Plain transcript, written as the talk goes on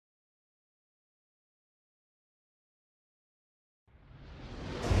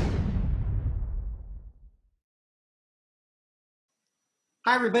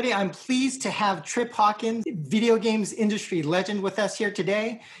Hi, everybody. I'm pleased to have Trip Hawkins, video games industry legend, with us here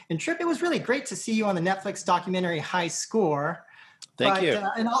today. And Trip, it was really great to see you on the Netflix documentary High Score. Thank you.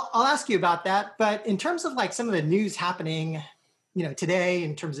 And I'll ask you about that. But in terms of like some of the news happening, today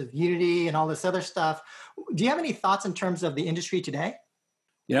in terms of Unity and all this other stuff, do you have any thoughts in terms of the industry today?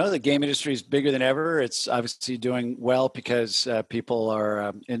 The game industry is bigger than ever. It's obviously doing well because people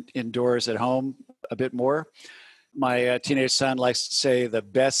are indoors at home a bit more. My teenage son likes to say the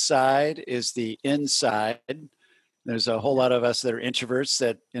best side is the inside. There's a whole lot of us that are introverts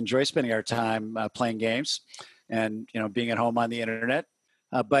that enjoy spending our time playing games and being at home on the internet.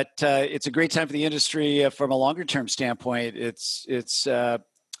 But it's a great time for the industry from a longer term standpoint. It's a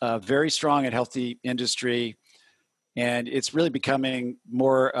very strong and healthy industry. And it's really becoming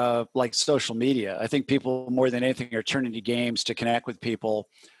more like social media. I think people more than anything are turning to games to connect with people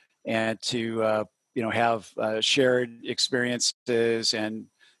and to have shared experiences and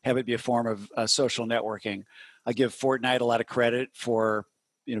have it be a form of social networking. I give Fortnite a lot of credit for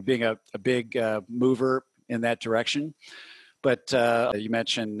being a big mover in that direction. But you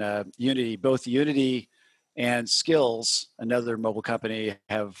mentioned Unity. Both Unity and Skills, another mobile company,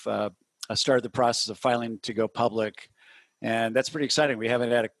 have started the process of filing to go public, and that's pretty exciting. We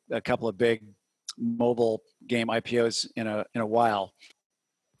haven't had a couple of big mobile game IPOs in a while.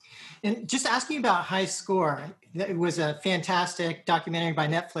 And just asking about High Score, it was a fantastic documentary by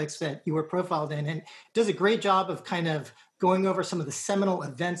Netflix that you were profiled in, and it does a great job of kind of going over some of the seminal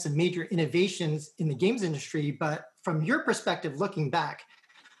events and major innovations in the games industry. But from your perspective, looking back,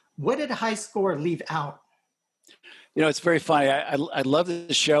 what did High Score leave out? It's very funny. I love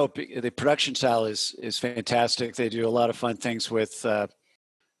the show. The production style is fantastic. They do a lot of fun things with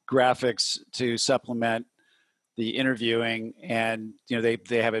graphics to supplement the interviewing, and they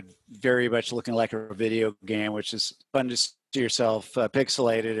have it very much looking like a video game, which is fun to see yourself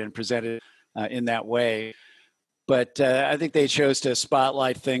pixelated and presented in that way. But I think they chose to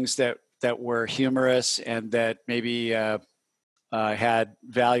spotlight things that were humorous and that maybe had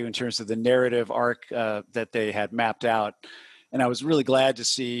value in terms of the narrative arc that they had mapped out. And I was really glad to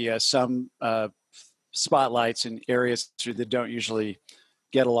see some spotlights in areas that don't usually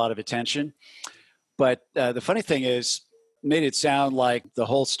get a lot of attention. But the funny thing is, made it sound like the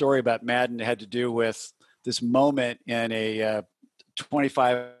whole story about Madden had to do with this moment in a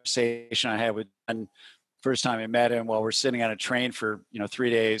 25 conversation I had with John first time I met him while we're sitting on a train for 3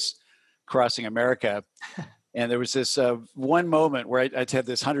 days crossing America. And there was this one moment where I'd had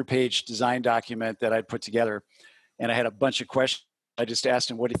this 100-page design document that I'd put together, and I had a bunch of questions. I just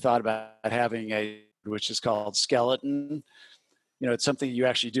asked him what he thought about having which is called skeleton. It's something you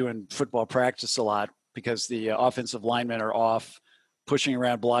actually do in football practice a lot because the offensive linemen are off pushing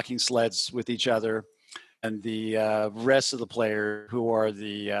around blocking sleds with each other, and the rest of the players who are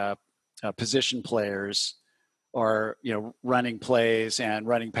the position players are running plays and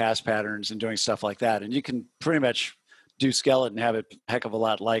running pass patterns and doing stuff like that. And you can pretty much do skeleton and have it a heck of a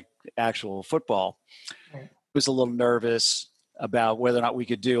lot like actual football. Right. I was a little nervous about whether or not we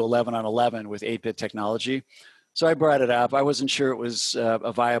could do 11 on 11 with 8-bit technology. So I brought it up. I wasn't sure it was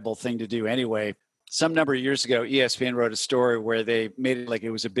a viable thing to do anyway. Some number of years ago, ESPN wrote a story where they made it like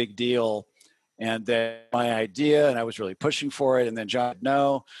it was a big deal, and that my idea, and I was really pushing for it, and then John,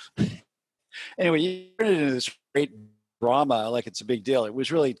 no. Anyway, you turned it into this great drama, like it's a big deal. It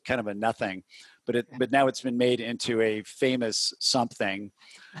was really kind of a nothing, but now it's been made into a famous something.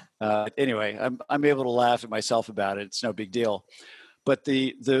 Anyway, I'm able to laugh at myself about it. It's no big deal. But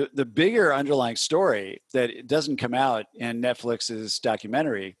the bigger underlying story that it doesn't come out in Netflix's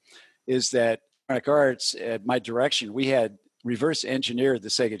documentary is that Electronic Arts, at my direction, we had reverse engineered the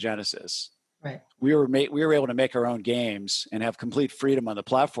Sega Genesis. Right. We were able to make our own games and have complete freedom on the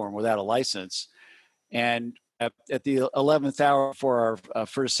platform without a license. And at the 11th hour before our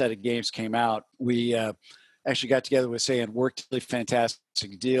first set of games came out, we actually got together with Sega and worked a really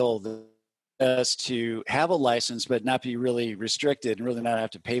fantastic deal us to have a license but not be really restricted and really not have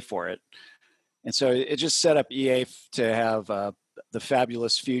to pay for it. And so it just set up EA to have the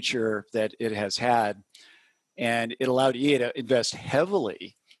fabulous future that it has had. And it allowed EA to invest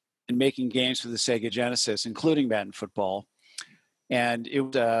heavily in making games for the Sega Genesis, including Madden Football. And it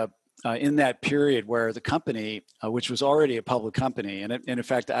was in that period where the company, which was already a public company, and in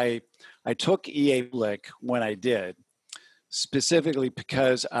fact, I took EA public when I did, specifically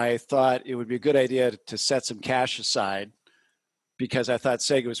because I thought it would be a good idea to set some cash aside, because I thought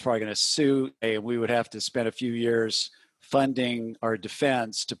Sega was probably going to sue, and we would have to spend a few years funding our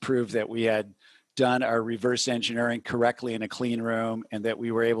defense to prove that we had done our reverse engineering correctly in a clean room and that we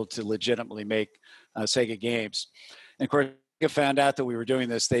were able to legitimately make Sega games. And of course, Sega found out that we were doing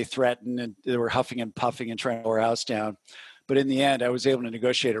this, they threatened and they were huffing and puffing and trying to blow our house down. But in the end, I was able to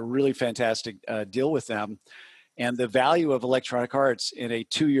negotiate a really fantastic deal with them. And the value of Electronic Arts in a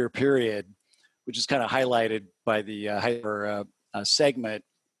 2-year period, which is kind of highlighted by the hyper segment,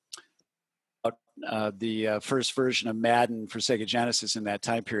 the first version of Madden for Sega Genesis in that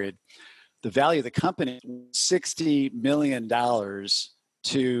time period, the value of the company was $60 million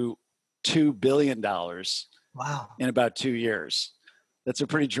to $2 billion Wow. in about 2 years. That's a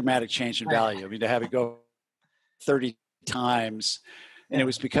pretty dramatic change in value. I mean, to have it go 30 times. And it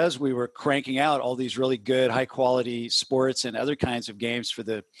was because we were cranking out all these really good, high quality sports and other kinds of games for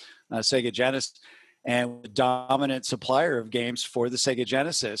the Sega Genesis, and the dominant supplier of games for the Sega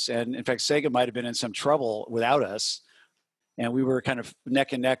Genesis. And in fact, Sega might have been in some trouble without us. And we were kind of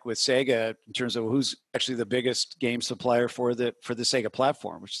neck and neck with Sega in terms of who's actually the biggest game supplier for the Sega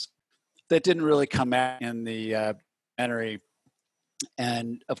platform, which is, that didn't really come out in the documentary.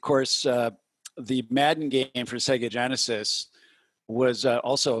 And of course, the Madden game for Sega Genesis was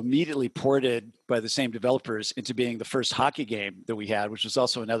also immediately ported by the same developers into being the first hockey game that we had, which was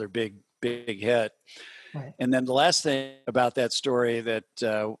also another big hit. Right. And then the last thing about that story that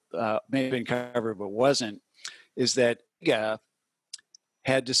may have been covered but wasn't, is that Sega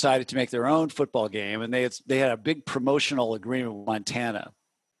had decided to make their own football game, and they had a big promotional agreement with Montana,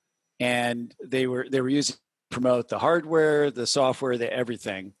 and they were using to promote the hardware, the software, the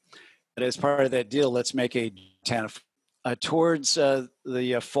everything. But as part of that deal, let's make a Montana. Towards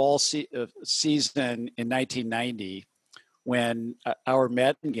the fall season in 1990, when our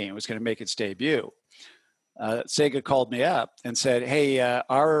Madden game was going to make its debut, Sega called me up and said, "Hey,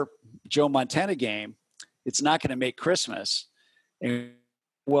 our Joe Montana game, it's not going to make Christmas. And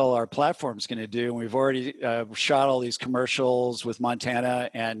well, our platform's going to do, and we've already shot all these commercials with Montana,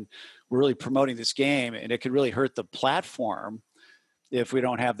 and we're really promoting this game, and it could really hurt the platform if we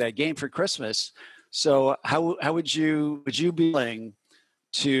don't have that game for Christmas. So how would you be willing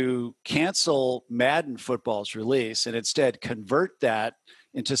to cancel Madden football's release and instead convert that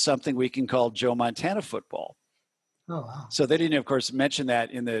into something we can call Joe Montana football?" Oh, wow. So they didn't, of course, mention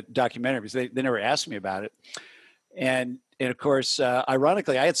that in the documentary because they never asked me about it. And of course,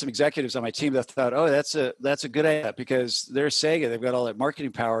 ironically, I had some executives on my team that thought, "Oh, that's a good idea because they're Sega. They've got all that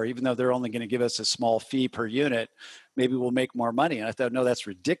marketing power. Even though they're only going to give us a small fee per unit, maybe we'll make more money." And I thought, "No, that's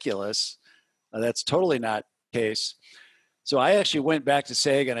ridiculous. That's totally not the case." So I actually went back to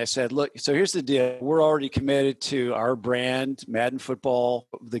Sega and I said, "Look, so here's the deal. We're already committed to our brand, Madden Football.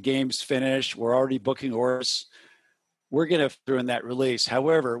 The game's finished. We're already booking orders. We're going to do in that release.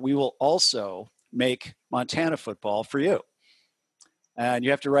 However, we will also make Montana Football for you. And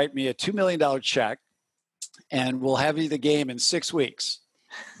you have to write me a $2 million check, and we'll have you the game in 6 weeks."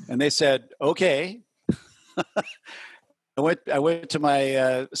 And they said, "Okay." I went to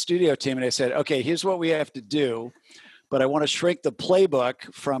my studio team and I said, "Okay, here's what we have to do, but I want to shrink the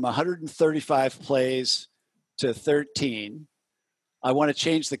playbook from 135 plays to 13. I want to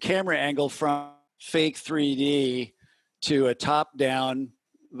change the camera angle from fake 3D to a top-down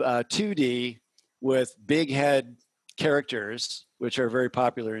 2D with big head characters, which are very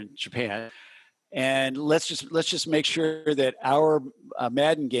popular in Japan. And let's just make sure that our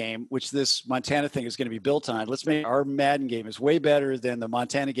Madden game, which this Montana thing is going to be built on, let's make our Madden game is way better than the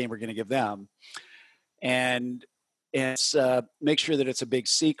Montana game we're going to give them. And make sure that it's a big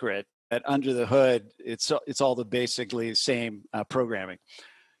secret, that under the hood, it's all the basically same programming."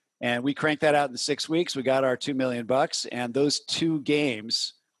 And we cranked that out in 6 weeks. We got our $2 million, and those two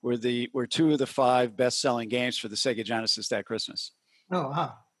games were two of the 5 best-selling games for the Sega Genesis that Christmas. Oh,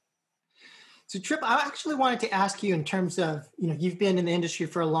 wow. So Trip, I actually wanted to ask you in terms of, you've been in the industry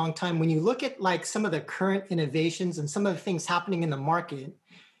for a long time. When you look at like some of the current innovations and some of the things happening in the market,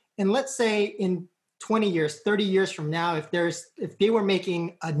 and let's say in 20 years, 30 years from now, if they were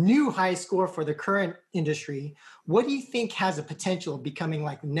making a new high score for the current industry, what do you think has a potential of becoming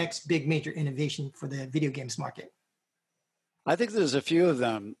like the next big major innovation for the video games market? I think there's a few of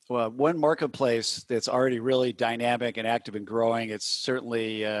them. Well, one marketplace that's already really dynamic and active and growing, it's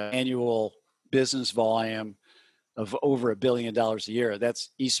certainly annual business volume of over $1 billion a year. That's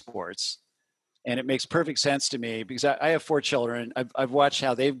esports. And it makes perfect sense to me because I have 4 children. I've watched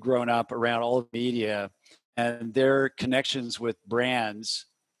how they've grown up around all of media and their connections with brands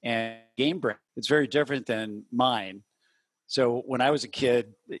and game brands. It's very different than mine. So when I was a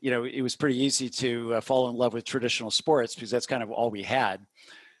kid, it was pretty easy to fall in love with traditional sports because that's kind of all we had.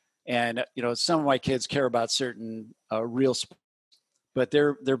 And, some of my kids care about certain real sports, but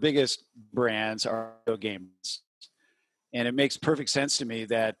their biggest brands are video games. And it makes perfect sense to me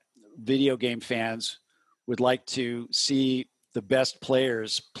that video game fans would like to see the best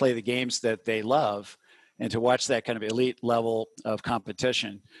players play the games that they love and to watch that kind of elite level of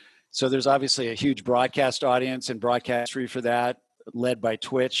competition. So there's obviously a huge broadcast audience and broadcast free for that, led by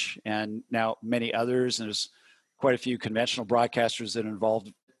Twitch and now many others. And there's quite a few conventional broadcasters that are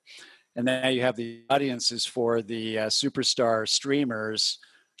involved. And then now you have the audiences for the superstar streamers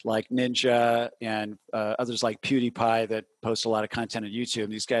like Ninja and others like PewDiePie that post a lot of content on YouTube.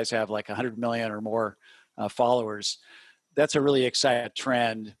 And these guys have like 100 million or more followers. That's a really exciting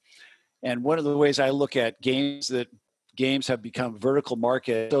trend. And one of the ways I look at games have become vertical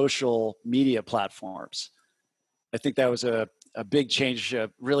market social media platforms. I think that was a big change,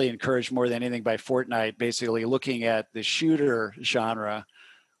 really encouraged more than anything by Fortnite, basically looking at the shooter genre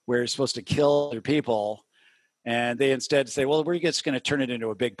where you're supposed to kill other people. And they instead say, well, we're just going to turn it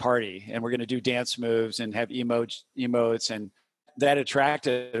into a big party and we're going to do dance moves and have emotes. And that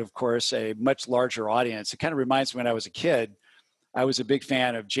attracted, of course, a much larger audience. It kind of reminds me when I was a kid, I was a big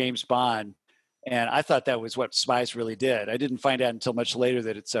fan of James Bond. And I thought that was what spies really did. I didn't find out until much later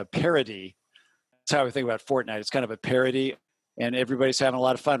that it's a parody. That's how I think about Fortnite. It's kind of a parody. And everybody's having a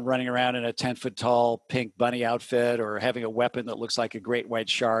lot of fun running around in a 10-foot tall pink bunny outfit or having a weapon that looks like a great white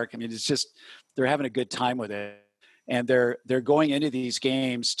shark. I mean, it's just, they're having a good time with it. And they're going into these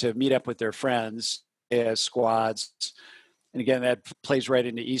games to meet up with their friends as squads. And again, that plays right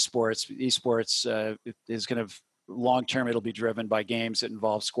into esports. Esports is going to, long term, it'll be driven by games that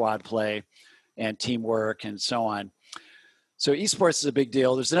involve squad play and teamwork and so on. So esports is a big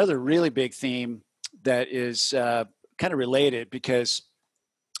deal. There's another really big theme that is kind of related because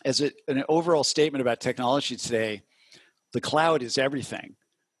as an overall statement about technology today, the cloud is everything.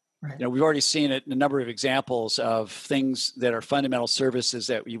 Right. You know, we've already seen it in a number of examples of things that are fundamental services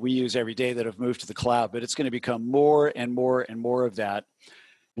that we use every day that have moved to the cloud, but it's going to become more and more and more of that,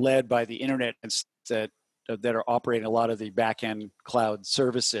 led by the internet that are operating a lot of the back-end cloud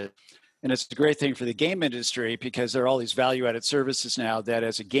services. And it's a great thing for the game industry because there are all these value-added services now that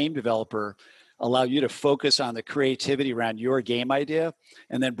as a game developer allow you to focus on the creativity around your game idea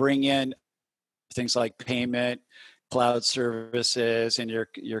and then bring in things like payment, cloud services, and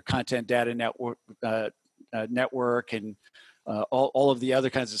your content data network and all of the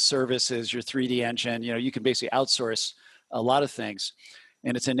other kinds of services, your 3D engine. You know, you can basically outsource a lot of things.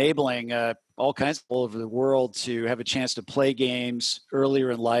 And it's enabling all kinds of people over the world to have a chance to play games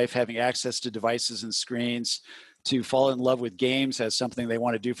earlier in life, having access to devices and screens, to fall in love with games as something they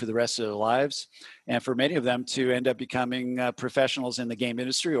want to do for the rest of their lives. And for many of them to end up becoming professionals in the game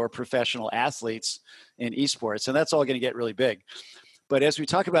industry or professional athletes in esports. And that's all going to get really big. But as we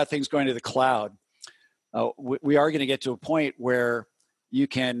talk about things going to the cloud, we are going to get to a point where you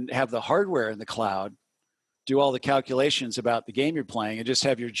can have the hardware in the cloud, do all the calculations about the game you're playing, and just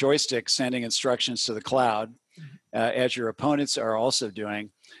have your joystick sending instructions to the cloud, as your opponents are also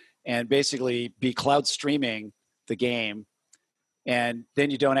doing, and basically be cloud streaming the game. And then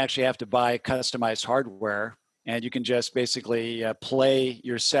you don't actually have to buy customized hardware, and you can just basically play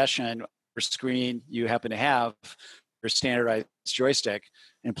your session or screen you happen to have, your standardized joystick,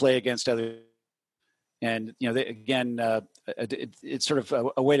 and play against other. And you know, it's sort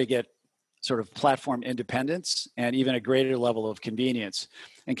of a way to get sort of platform independence and even a greater level of convenience.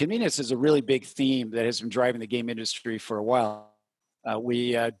 And convenience is a really big theme that has been driving the game industry for a while.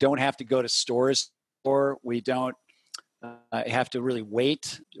 We don't have to go to stores, or we don't have to really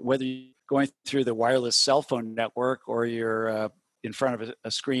wait, whether you're going through the wireless cell phone network or you're in front of a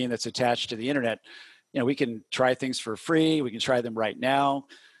screen that's attached to the internet. You know, we can try things for free. We can try them right now.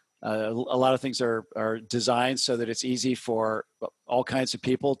 A lot of things are designed so that it's easy for all kinds of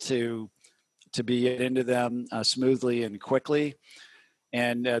people to be into them smoothly and quickly.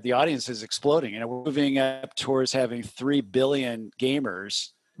 And the audience is exploding. And we're moving up towards having 3 billion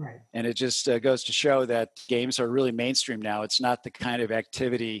gamers. Right. And it just goes to show that games are really mainstream now. It's not the kind of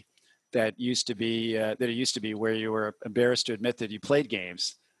activity that used to be where you were embarrassed to admit that you played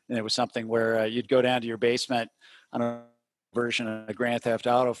games. And it was something where you'd go down to your basement on a version of Grand Theft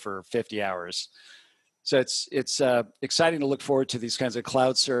Auto for 50 hours. So it's exciting to look forward to these kinds of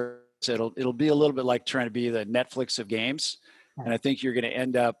cloud services. It'll be a little bit like trying to be the Netflix of games. And I think you're going to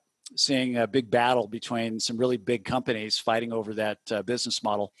end up seeing a big battle between some really big companies fighting over that business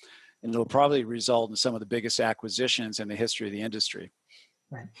model. And it'll probably result in some of the biggest acquisitions in the history of the industry.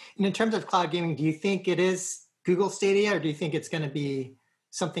 Right. And in terms of cloud gaming, do you think it is Google Stadia, or do you think it's going to be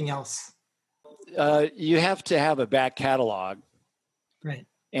something else? You have to have a back catalog. Right.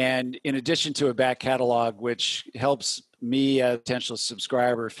 And in addition to a back catalog, which helps me, a potential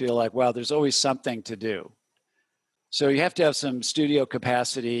subscriber, feel like, wow, there's always something to do. So you have to have some studio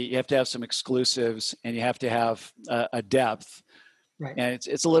capacity, you have to have some exclusives, and you have to have a depth. Right. And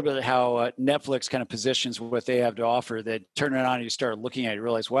it's a little bit how Netflix kind of positions what they have to offer. That turn it on and you start looking at it, you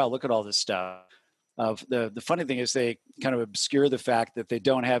realize, wow, look at all this stuff. The funny thing is they kind of obscure the fact that they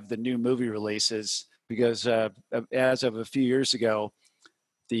don't have the new movie releases because as of a few years ago,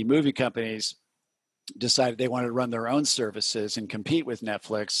 the movie companies decided they wanted to run their own services and compete with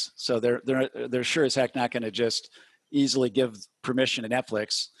Netflix. So they're sure as heck not going to just easily give permission to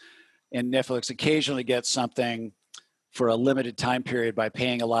Netflix. And Netflix occasionally gets something for a limited time period by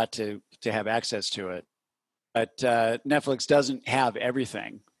paying a lot to have access to it. But Netflix doesn't have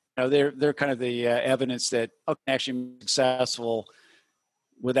everything. You know, they're kind of the evidence that actually be successful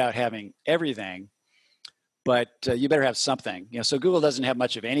without having everything. But you better have something. You know, so Google doesn't have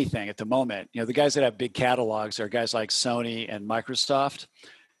much of anything at the moment. You know, the guys that have big catalogs are guys like Sony and Microsoft,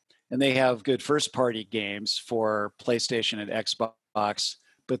 and they have good first-party games for PlayStation and Xbox.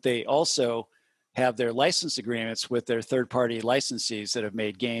 But they also have their license agreements with their third-party licensees that have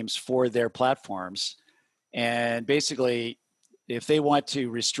made games for their platforms. And basically, if they want to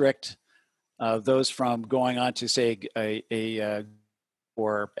restrict those from going on to, say, a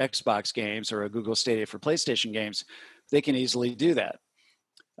or Xbox games or a Google Stadia for PlayStation games, they can easily do that.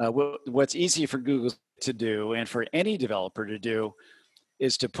 What's easy for Google to do and for any developer to do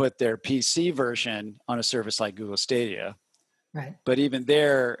is to put their PC version on a service like Google Stadia. Right. But even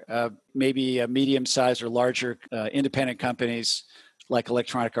there, maybe a medium-sized or larger independent companies like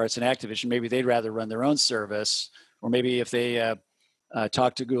Electronic Arts and Activision, maybe they'd rather run their own service, or maybe if they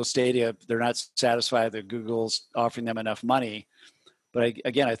talk to Google Stadia, they're not satisfied that Google's offering them enough money. But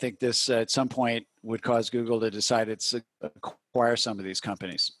again, I think this at some point would cause Google to decide it's acquire some of these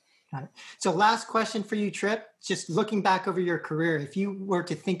companies. Got it. So last question for you, Trip. Just looking back over your career, if you were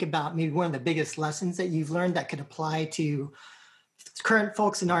to think about maybe one of the biggest lessons that you've learned that could apply to current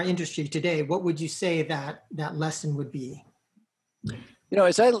folks in our industry today, what would you say that lesson would be? You know,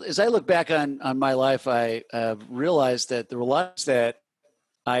 as I look back on my life, I realized that there were lots that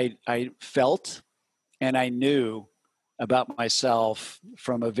I felt and I knew about myself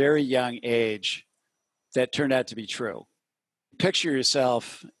from a very young age that turned out to be true. Picture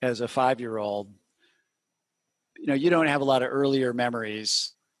yourself as a 5-year-old. You know, you don't have a lot of earlier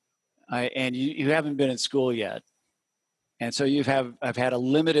memories, and you haven't been in school yet, and so I've had a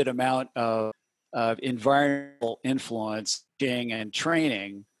limited amount of environmental influence and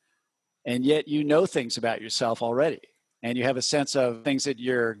training, and yet you know things about yourself already, and you have a sense of things that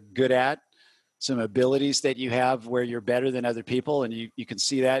you're good at, some abilities that you have where you're better than other people, and you can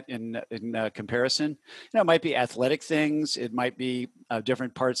see that in comparison. You know, it might be athletic things, it might be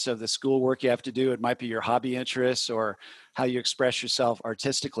different parts of the schoolwork you have to do, it might be your hobby interests or how you express yourself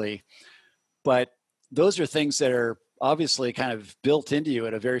artistically. But those are things that are obviously kind of built into you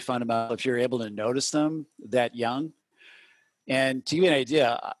at a very fundamental, if you're able to notice them that young. And to give you an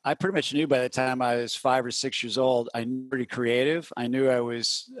idea, I pretty much knew by the time I was 5 or 6 years old, I knew pretty creative. I knew I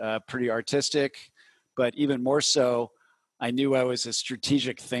was pretty artistic, but even more so, I knew I was a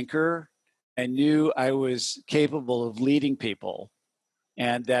strategic thinker. I knew I was capable of leading people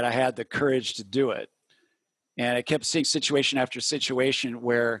and that I had the courage to do it. And I kept seeing situation after situation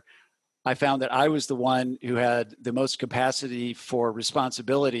where I found that I was the one who had the most capacity for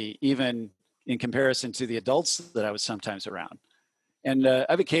responsibility, even in comparison to the adults that I was sometimes around. And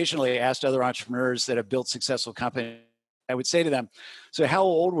I've occasionally asked other entrepreneurs that have built successful companies, I would say to them, so how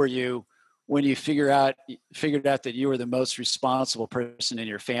old were you when you figured out that you were the most responsible person in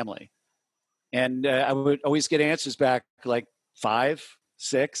your family? And I would always get answers back like 5,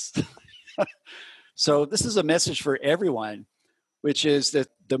 6. So this is a message for everyone, which is that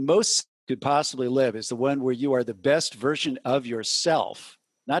the most you could possibly live is the one where you are the best version of yourself.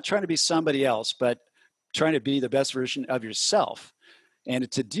 Not trying to be somebody else, but trying to be the best version of yourself. And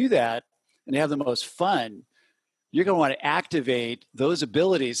to do that and have the most fun, you're going to want to activate those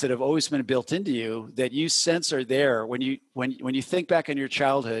abilities that have always been built into you that you sense are there when you think back on your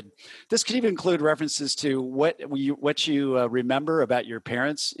childhood. This could even include references to what you remember about your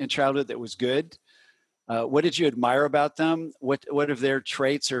parents in childhood that was good. What did you admire about them? What of their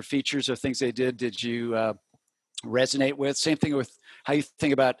traits or features or things they did you resonate with? Same thing with how you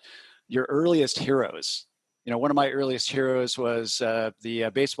think about your earliest heroes. You know, one of my earliest heroes was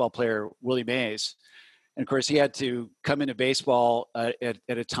the baseball player Willie Mays. And of course, he had to come into baseball at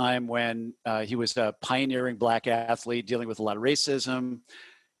a time when he was a pioneering Black athlete dealing with a lot of racism.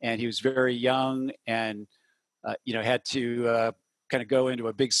 And he was very young and, had to kind of go into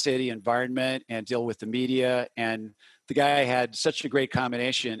a big city environment and deal with the media. And the guy had such a great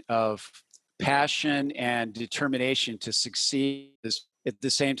combination of passion and determination to succeed at the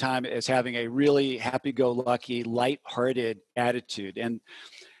same time as having a really happy-go-lucky, light-hearted attitude. And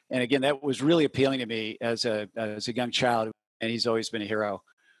again, that was really appealing to me as a young child, and he's always been a hero.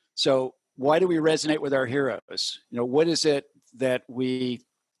 So why do we resonate with our heroes? What is it that we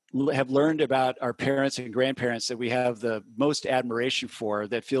have learned about our parents and grandparents that we have the most admiration for,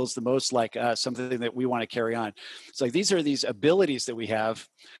 that feels the most like us, something that we want to carry on? It's like these are these abilities that we have.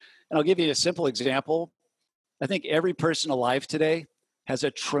 And I'll give you a simple example. I think every person alive today has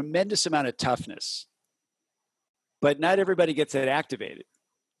a tremendous amount of toughness, but not everybody gets that activated.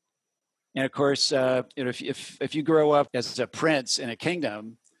 And of course, if you grow up as a prince in a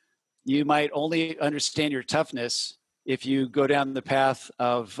kingdom, you might only understand your toughness if you go down the path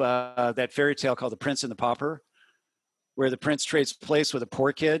of that fairy tale called The Prince and the Pauper, where the prince trades place with a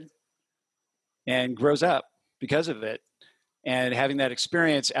poor kid and grows up because of it. And having that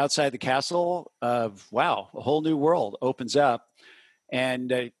experience outside the castle of, wow, a whole new world opens up.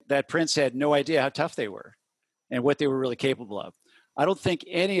 And that prince had no idea how tough they were and what they were really capable of. I don't think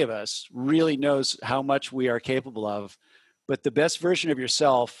any of us really knows how much we are capable of, but the best version of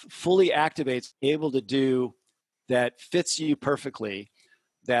yourself fully activates, able to do that fits you perfectly,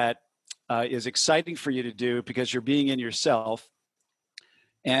 that is exciting for you to do because you're being in yourself,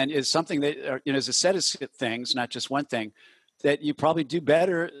 and is something that is a set of things, not just one thing, that you probably do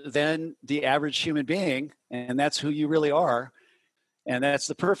better than the average human being, and that's who you really are. And that's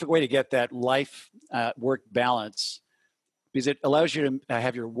the perfect way to get that life-work balance, because it allows you to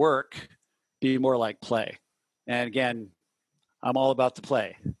have your work be more like play. And again, I'm all about the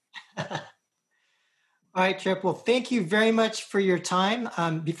play. All right, Trip. Well, thank you very much for your time.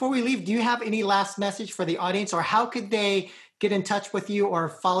 Before we leave, do you have any last message for the audience, or how could they get in touch with you or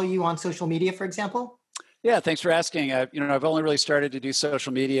follow you on social media, for example? Yeah, thanks for asking. I've only really started to do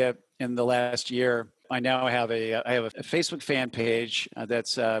social media in the last year. I now have a Facebook fan page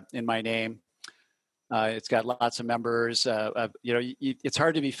that's in my name. It's got lots of members. It's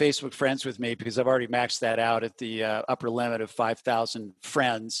hard to be Facebook friends with me because I've already maxed that out at the upper limit of 5,000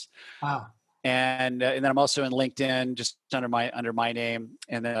 friends. Wow. And then I'm also in LinkedIn, just under my name,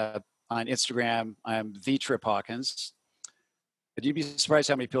 and then on Instagram I'm the Trip Hawkins. But you'd be surprised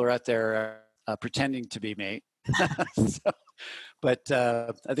how many people are out there pretending to be me. But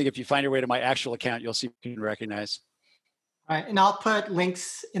I think if you find your way to my actual account, you'll see you can recognize. All right, and I'll put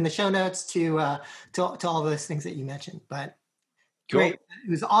links in the show notes to all those things that you mentioned. But great, It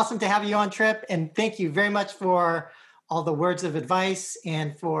was awesome to have you on, Trip, and thank you very much for all the words of advice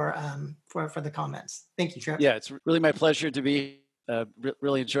and for the comments. Thank you, Trip. Yeah, it's really my pleasure to be.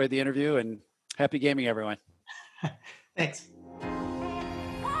 Really enjoyed the interview, and happy gaming, everyone. Thanks.